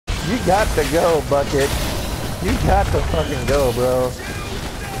You got to go, Bucket. You got to fucking go, bro.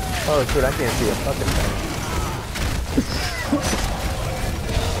 Oh shit, I can't see a fucking thing.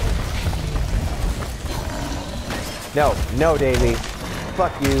 No, no, Davey.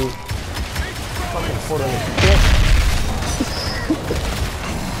 Fuck you. Fucking Portland bitch.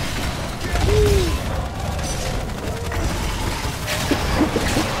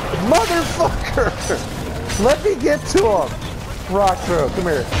 Motherfucker! Let me get to him! Rock throw, come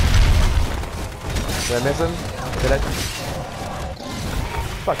here. Did I miss him? Did I?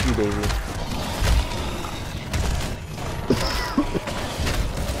 Fuck you, Davey.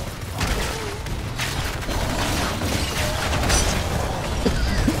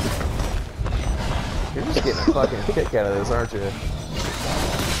 You're just getting a fucking kick out of this, aren't you?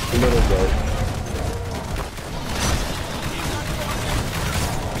 A little bit.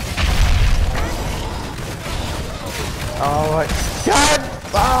 Oh my God!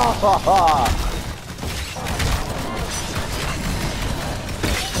 Oh.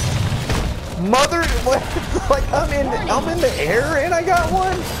 Mother, what? Like I'm in the air and I got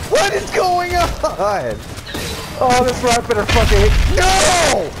one. What is going on? Oh, this rock better fucking hit.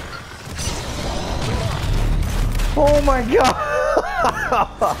 No! Oh my God!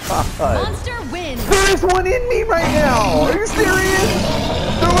 Monster wins. There is one in me right now. Are you serious?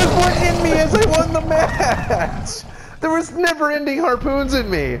 There was one in me as I won the match. There was never-ending harpoons in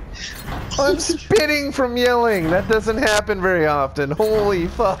me. I'm spitting from yelling. That doesn't happen very often. Holy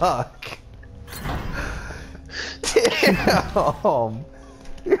fuck. Damn.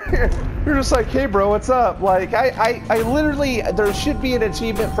 You're just like, hey bro, what's up? Like, I literally, there should be an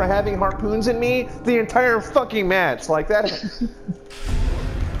achievement for having harpoons in me the entire fucking match. Like that.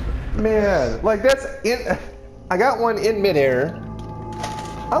 Man, like that's in, I got one in midair.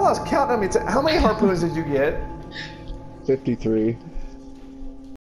 I lost count. How many harpoons did you get? 53.